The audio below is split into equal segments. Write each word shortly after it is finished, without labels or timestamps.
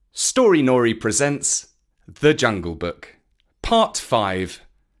Story Nori presents The Jungle Book, Part 5.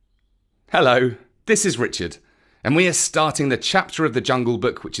 Hello, this is Richard, and we are starting the chapter of The Jungle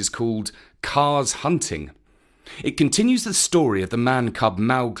Book which is called Kaa's Hunting. It continues the story of the man cub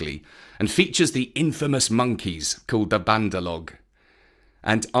Mowgli and features the infamous monkeys called the Bandalog.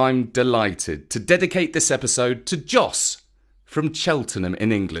 And I'm delighted to dedicate this episode to Joss from Cheltenham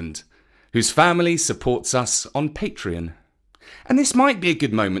in England, whose family supports us on Patreon. And this might be a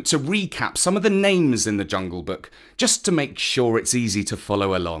good moment to recap some of the names in the Jungle Book, just to make sure it's easy to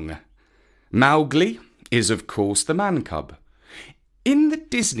follow along. Mowgli is, of course, the man cub. In the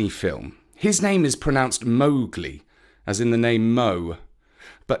Disney film, his name is pronounced Mowgli, as in the name Mo.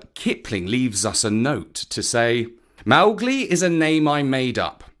 But Kipling leaves us a note to say, Mowgli is a name I made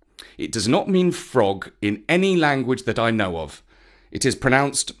up. It does not mean frog in any language that I know of. It is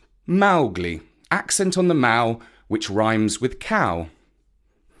pronounced Mowgli, accent on the Mao, which rhymes with cow.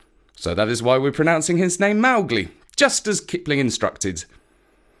 So that is why we're pronouncing his name Mowgli, just as Kipling instructed.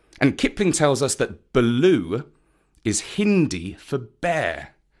 And Kipling tells us that Baloo is Hindi for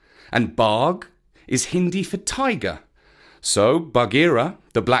bear, and Barg is Hindi for tiger. So Bagheera,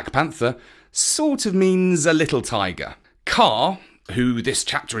 the Black Panther, sort of means a little tiger. Kaa, who this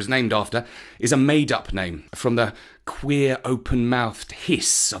chapter is named after, is a made-up name from the queer open-mouthed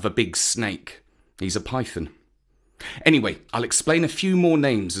hiss of a big snake. He's a python. Anyway, I'll explain a few more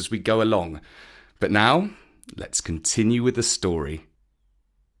names as we go along. But now, let's continue with the story.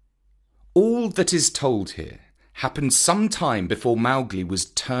 All that is told here happened some time before Mowgli was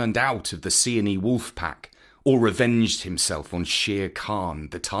turned out of the Seeonee wolf pack or revenged himself on Shere Khan,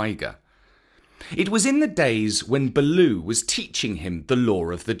 the tiger. It was in the days when Baloo was teaching him the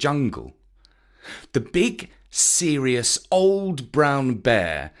law of the jungle. The big, serious, old brown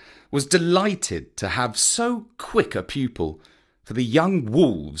bear was delighted to have so quick a pupil, for the young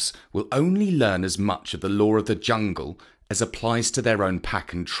wolves will only learn as much of the law of the jungle as applies to their own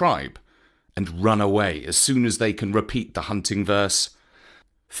pack and tribe, and run away as soon as they can repeat the hunting verse.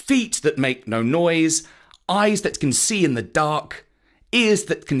 Feet that make no noise, eyes that can see in the dark, ears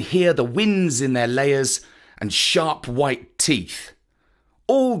that can hear the winds in their layers, and sharp white teeth.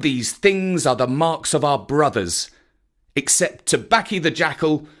 All these things are the marks of our brothers, except Tabaki the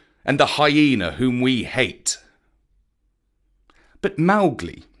jackal and the hyena whom we hate. But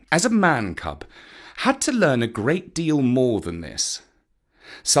Mowgli, as a man cub, had to learn a great deal more than this.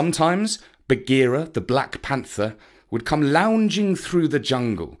 Sometimes Bagheera, the Black Panther, would come lounging through the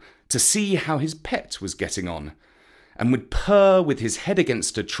jungle to see how his pet was getting on, and would purr with his head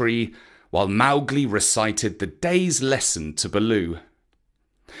against a tree while Mowgli recited the day's lesson to Baloo.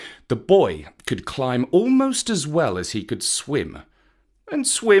 The boy could climb almost as well as he could swim, and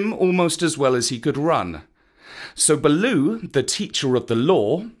swim almost as well as he could run. So Baloo, the teacher of the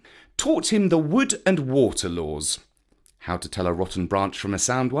law, taught him the wood and water laws. How to tell a rotten branch from a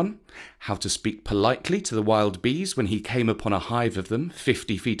sound one, how to speak politely to the wild bees when he came upon a hive of them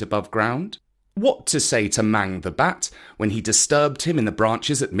 50 feet above ground, what to say to Mang the bat when he disturbed him in the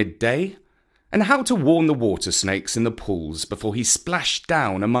branches at midday, and how to warn the water snakes in the pools before he splashed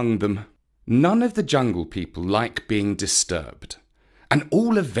down among them. None of the jungle people like being disturbed, and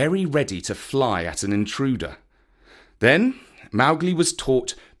all are very ready to fly at an intruder. Then Mowgli was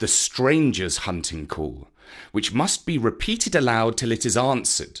taught the stranger's hunting call, which must be repeated aloud till it is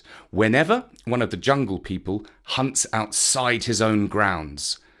answered whenever one of the jungle people hunts outside his own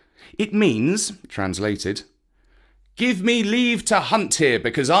grounds. It means, translated, "Give me leave to hunt here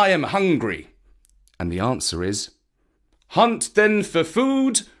because I am hungry." And the answer is, "Hunt then for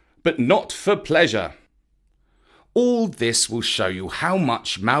food, but not for pleasure." All this will show you how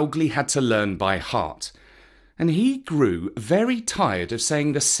much Mowgli had to learn by heart, and he grew very tired of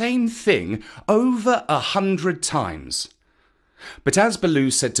saying the same thing over 100 times. But as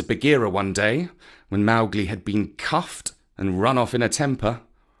Baloo said to Bagheera one day, when Mowgli had been cuffed and run off in a temper,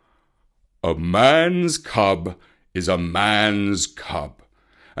 "A man's cub is a man's cub,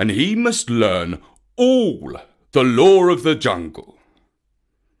 and he must learn all the law of the jungle."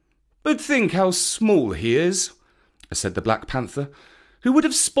 "But think how small he is," said the Black Panther, who would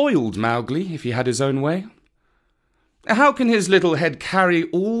have spoiled Mowgli if he had his own way. "How can his little head carry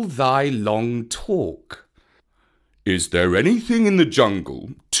all thy long talk?" "Is there anything in the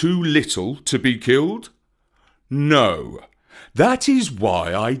jungle too little to be killed? No. That is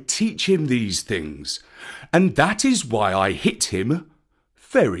why I teach him these things, and that is why I hit him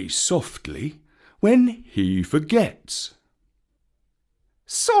very softly when he forgets."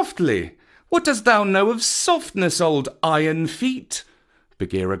 "Softly? What dost thou know of softness, old iron feet?"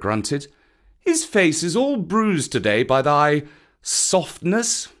 Bagheera grunted. "His face is all bruised today by thy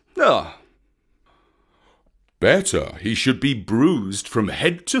softness. Ah, better he should be bruised from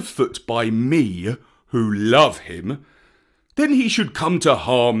head to foot by me, who love him, than he should come to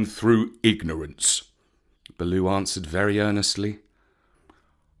harm through ignorance, Baloo answered very earnestly.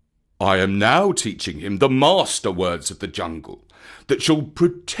 I am now teaching him the master words of the jungle, that shall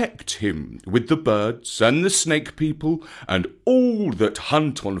protect him with the birds and the snake people and all that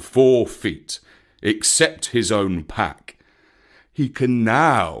hunt on 4 feet, except his own pack. He can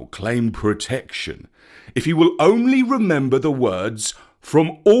now claim protection if he will only remember the words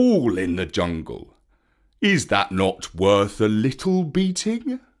from all in the jungle. Is that not worth a little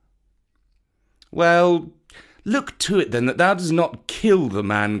beating? Well, look to it then that thou does not kill the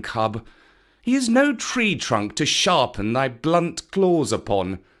man-cub. He is no tree trunk to sharpen thy blunt claws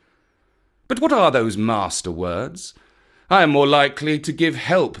upon. But what are those master words? I am more likely to give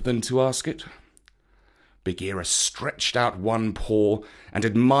help than to ask it. Bagheera stretched out one paw and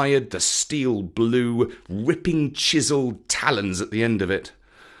admired the steel-blue, ripping chiselled talons at the end of it.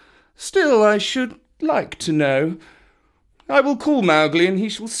 Still, I should like to know. I will call Mowgli, and he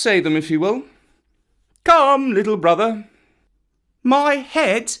shall say them if he will. Come, little brother. My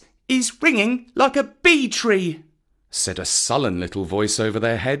head is ringing like a bee-tree, said a sullen little voice over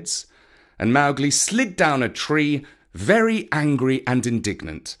their heads, and Mowgli slid down a tree, very angry and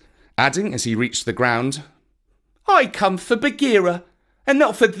indignant, adding as he reached the ground, I come for Bagheera, and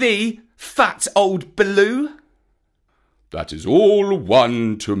not for thee, fat old Baloo. That is all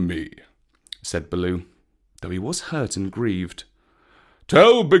one to me, said Baloo, though he was hurt and grieved.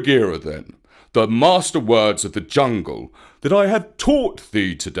 Tell Bagheera, then, the master words of the jungle that I have taught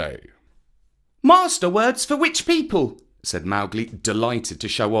thee today. Master words for which people? Said Mowgli, delighted to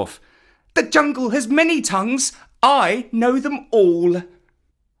show off. The jungle has many tongues. I know them all.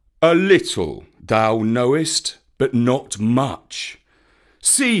 A little thou knowest, but not much.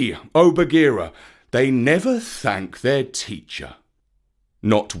 See, O Bagheera, they never thank their teacher.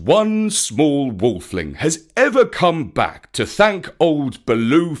 Not one small wolfling has ever come back to thank old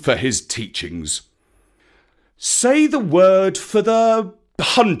Baloo for his teachings. Say the word for the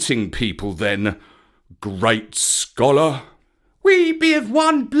hunting people, then, great scholar. We be of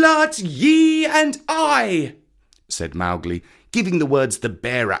one blood, ye and I, said Mowgli, giving the words the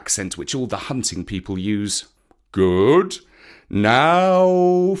bear accent which all the hunting people use. Good.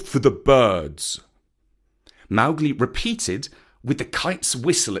 Now for the birds. Mowgli repeated with the kite's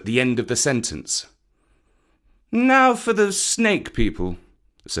whistle at the end of the sentence. Now for the snake people,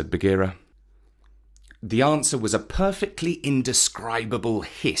 said Bagheera. The answer was a perfectly indescribable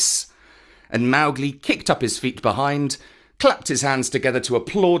hiss, and Mowgli kicked up his feet behind, clapped his hands together to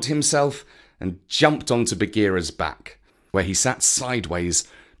applaud himself, and jumped onto Bagheera's back, where he sat sideways,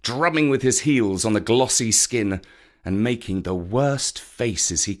 drumming with his heels on the glossy skin, and making the worst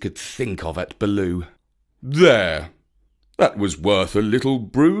faces he could think of at Baloo. There, that was worth a little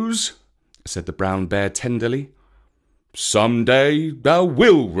bruise, said the brown bear tenderly. Some day thou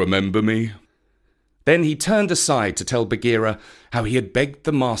will remember me. Then he turned aside to tell Bagheera how he had begged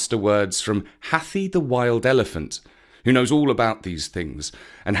the master words from Hathi the wild elephant, who knows all about these things,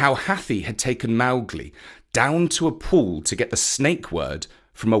 and how Hathi had taken Mowgli down to a pool to get the snake word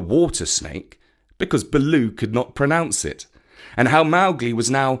from a water snake because Baloo could not pronounce it, and how Mowgli was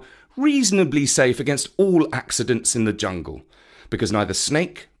now reasonably safe against all accidents in the jungle, because neither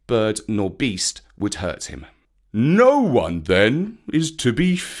snake, bird, nor beast would hurt him. No one, then, is to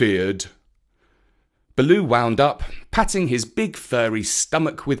be feared. Baloo wound up, patting his big furry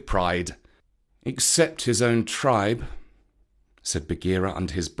stomach with pride. Except his own tribe, said Bagheera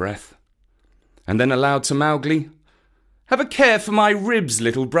under his breath, and then aloud to Mowgli, Have a care for my ribs,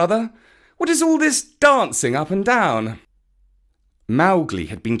 little brother. What is all this dancing up and down? Mowgli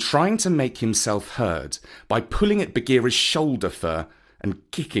had been trying to make himself heard by pulling at Bagheera's shoulder fur and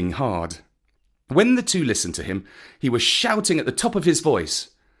kicking hard. When the two listened to him, he was shouting at the top of his voice,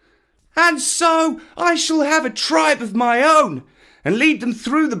 And so I shall have a tribe of my own, and lead them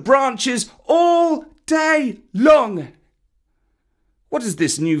through the branches all day long. What is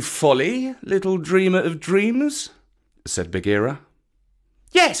this new folly, little dreamer of dreams? Said Bagheera.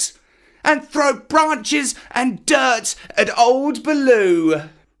 Yes, and throw branches and dirt at old Baloo,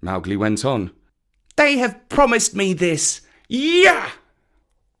 Mowgli went on. They have promised me this. Yah!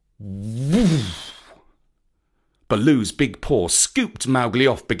 Baloo's big paw scooped Mowgli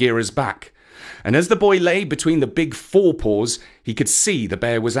off Bagheera's back, and as the boy lay between the big forepaws, he could see the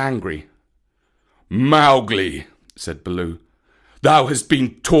bear was angry. Mowgli, said Baloo, thou hast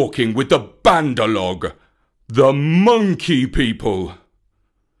been talking with the Bandalog, the monkey people.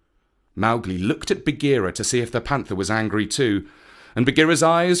 Mowgli looked at Bagheera to see if the panther was angry too, and Bagheera's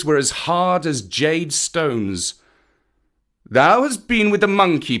eyes were as hard as jade stones. "Thou hast been with the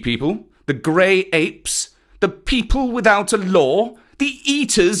monkey people, the grey apes, the people without a law, the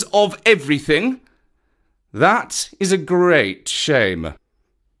eaters of everything. That is a great shame."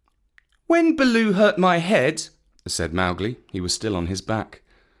 "When Baloo hurt my head," said Mowgli, he was still on his back,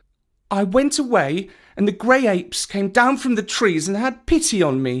 "I went away, and the grey apes came down from the trees and had pity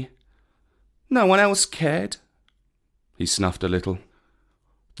on me. No one else cared." He snuffed a little.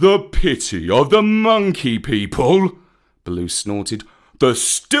 "The pity of the monkey people," Baloo snorted. "The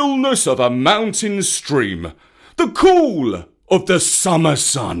stillness of a mountain stream, the cool of the summer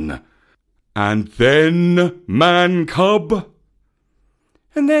sun. And then, man cub?"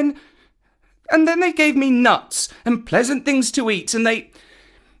 And then they gave me nuts and pleasant things to eat, and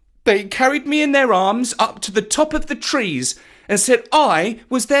they carried me in their arms up to the top of the trees and said I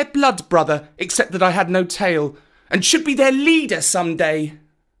was their blood brother, except that I had no tail, and should be their leader some day."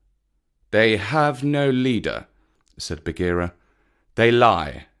 "They have no leader," said Bagheera. "They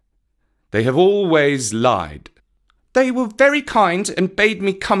lie. They have always lied." "They were very kind and bade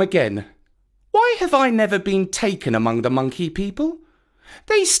me come again. Why have I never been taken among the monkey people?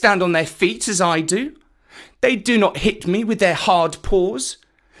 They stand on their feet as I do. They do not hit me with their hard paws.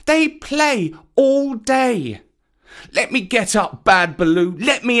 They play all day. Let me get up, Bad Baloo,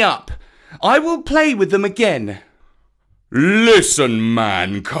 let me up. I will play with them again." "Listen,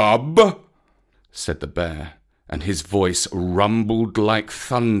 man cub," said the bear, and his voice rumbled like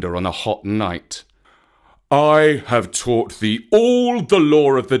thunder on a hot night. "I have taught thee all the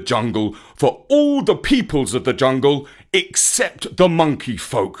law of the jungle for all the peoples of the jungle except the monkey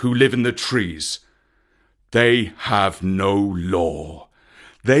folk who live in the trees. They have no law.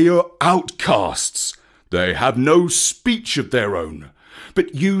 They are outcasts. They have no speech of their own,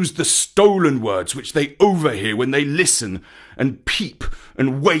 but use the stolen words which they overhear when they listen and peep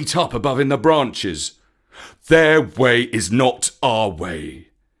and wait up above in the branches. Their way is not our way.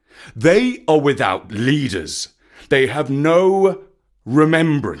 They are without leaders. They have no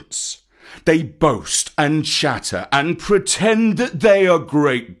remembrance. They boast and chatter and pretend that they are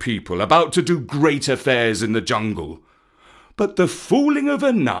great people about to do great affairs in the jungle. But the fooling of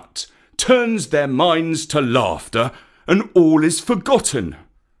a nut turns their minds to laughter, and all is forgotten.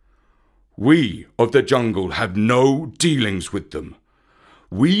 We of the jungle have no dealings with them.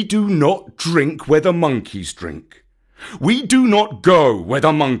 We do not drink where the monkeys drink. We do not go where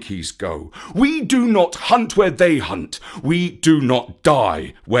the monkeys go. We do not hunt where they hunt. We do not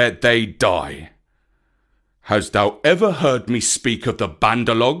die where they die. Hast thou ever heard me speak of the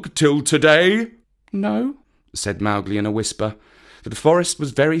Bandalog till today?" "No," said Mowgli in a whisper, for the forest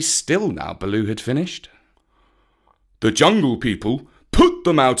was very still now Baloo had finished. "The jungle people put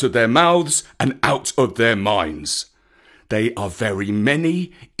them out of their mouths and out of their minds. They are very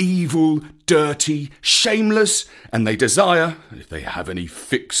many, evil, dirty, shameless, and they desire, if they have any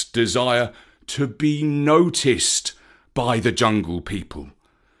fixed desire, to be noticed by the jungle people.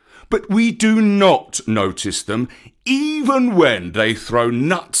 But we do not notice them, even when they throw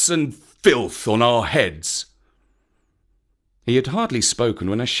nuts and filth on our heads." He had hardly spoken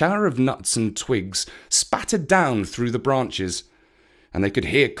when a shower of nuts and twigs spattered down through the branches, and they could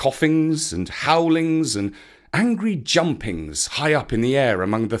hear coughings and howlings and angry jumpings high up in the air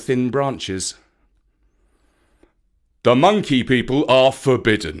among the thin branches. "The monkey people are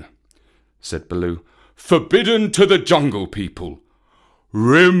forbidden," said Baloo. "Forbidden to the jungle people.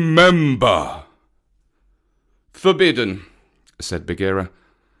 Remember." "Forbidden," said Bagheera.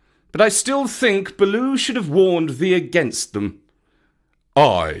 "But I still think Baloo should have warned thee against them."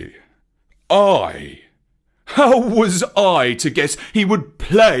 I? How was I to guess he would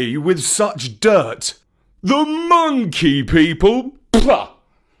play with such dirt? The monkey people? Pah!"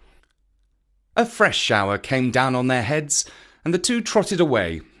 A fresh shower came down on their heads, and the two trotted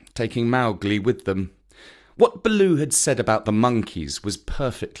away, taking Mowgli with them. What Baloo had said about the monkeys was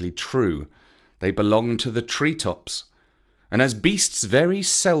perfectly true. They belonged to the treetops, and as beasts very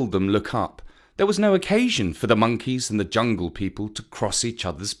seldom look up, there was no occasion for the monkeys and the jungle people to cross each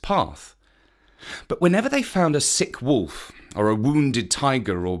other's path. But whenever they found a sick wolf, or a wounded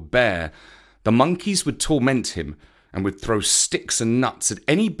tiger or bear, the monkeys would torment him and would throw sticks and nuts at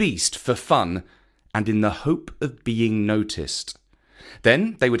any beast for fun and in the hope of being noticed.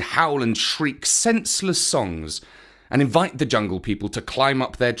 Then they would howl and shriek senseless songs and invite the jungle people to climb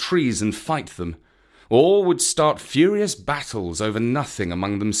up their trees and fight them, or would start furious battles over nothing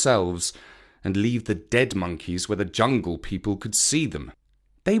among themselves and leave the dead monkeys where the jungle people could see them.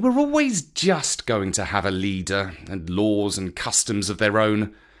 They were always just going to have a leader and laws and customs of their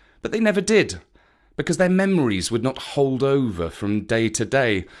own, but they never did. because their memories would not hold over from day to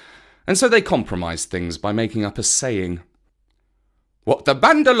day, and so they compromised things by making up a saying. "What the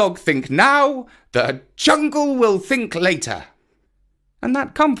Bandalog think now, the jungle will think later." And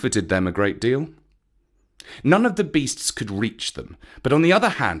that comforted them a great deal. None of the beasts could reach them, but on the other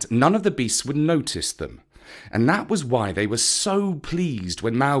hand, none of the beasts would notice them. And that was why they were so pleased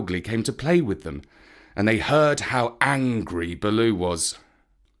when Mowgli came to play with them, and they heard how angry Baloo was.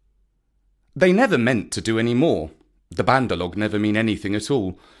 They never meant to do any more. The Bandalog never mean anything at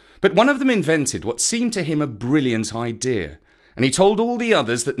all. But one of them invented what seemed to him a brilliant idea, and he told all the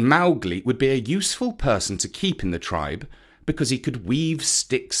others that Mowgli would be a useful person to keep in the tribe because he could weave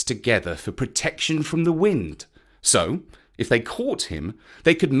sticks together for protection from the wind. So, if they caught him,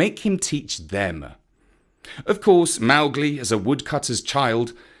 they could make him teach them. Of course, Mowgli, as a woodcutter's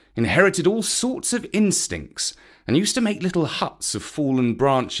child, inherited all sorts of instincts and used to make little huts of fallen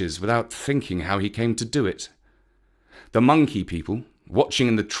branches without thinking how he came to do it. The monkey people, watching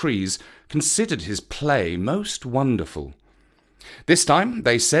in the trees, considered his play most wonderful. This time,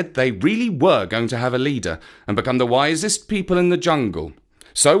 they said they really were going to have a leader and become the wisest people in the jungle.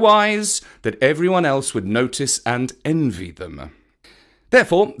 So wise that everyone else would notice and envy them.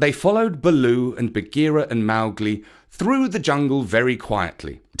 Therefore, they followed Baloo and Bagheera and Mowgli through the jungle very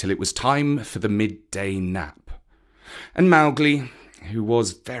quietly till it was time for the midday nap. And Mowgli, who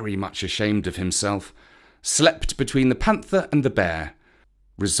was very much ashamed of himself, slept between the panther and the bear,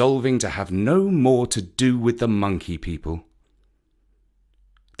 resolving to have no more to do with the monkey people.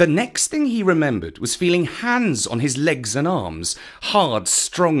 The next thing he remembered was feeling hands on his legs and arms, hard,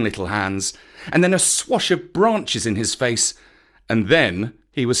 strong little hands, and then a swash of branches in his face, and then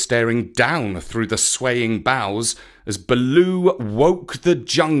he was staring down through the swaying boughs as Baloo woke the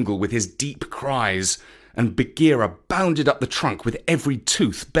jungle with his deep cries, and Bagheera bounded up the trunk with every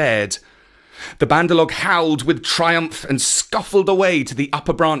tooth bared. The Bandalog howled with triumph and scuffled away to the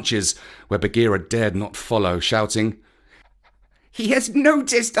upper branches, where Bagheera dared not follow, shouting, "He has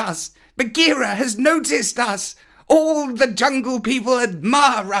noticed us! Bagheera has noticed us! All the jungle people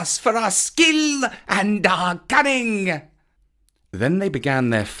admire us for our skill and our cunning!" Then they began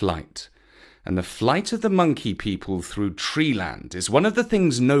their flight, and the flight of the monkey people through treeland is one of the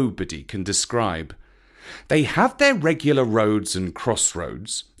things nobody can describe. They have their regular roads and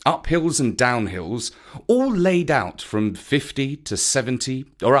crossroads, uphills and downhills, all laid out from 50 to 70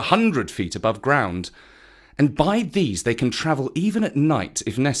 or 100 feet above ground, and by these they can travel even at night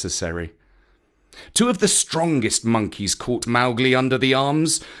if necessary. Two of the strongest monkeys caught Mowgli under the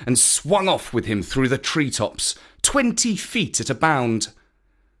arms and swung off with him through the treetops, 20 feet at a bound.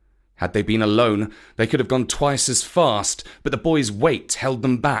 Had they been alone, they could have gone twice as fast, but the boy's weight held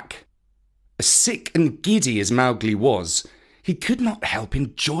them back. As sick and giddy as Mowgli was, he could not help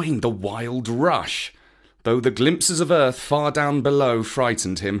enjoying the wild rush, though the glimpses of earth far down below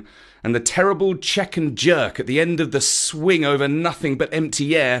frightened him, and the terrible check and jerk at the end of the swing over nothing but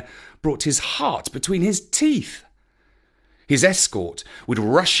empty air brought his heart between his teeth. His escort would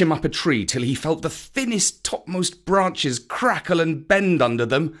rush him up a tree till he felt the thinnest topmost branches crackle and bend under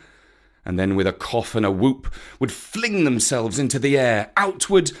them, and then with a cough and a whoop would fling themselves into the air,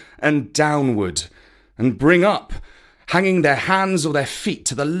 outward and downward, and bring up, hanging their hands or their feet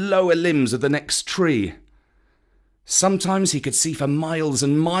to the lower limbs of the next tree. Sometimes he could see for miles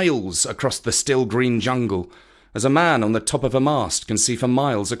and miles across the still green jungle, as a man on the top of a mast can see for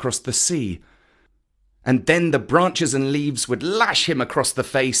miles across the sea. And then the branches and leaves would lash him across the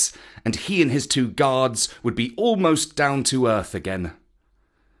face, and he and his two guards would be almost down to earth again.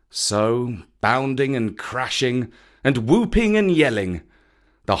 So, bounding and crashing, and whooping and yelling,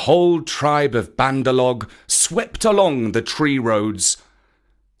 the whole tribe of Bandalog swept along the tree roads,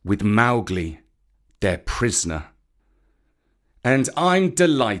 with Mowgli, their prisoner. And I'm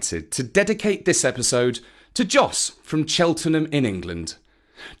delighted to dedicate this episode to Joss from Cheltenham in England.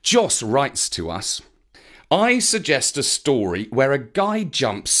 Joss writes to us, "I suggest a story where a guy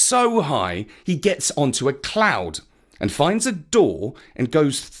jumps so high he gets onto a cloud and finds a door and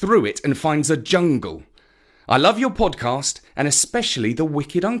goes through it and finds a jungle. I love your podcast and especially the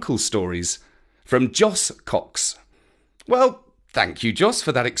Wicked Uncle stories." From Joss Cox. Well, thank you, Joss,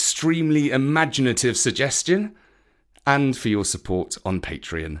 for that extremely imaginative suggestion and for your support on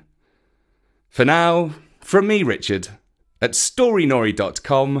Patreon. For now, from me, Richard, at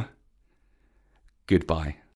storynori.com, goodbye.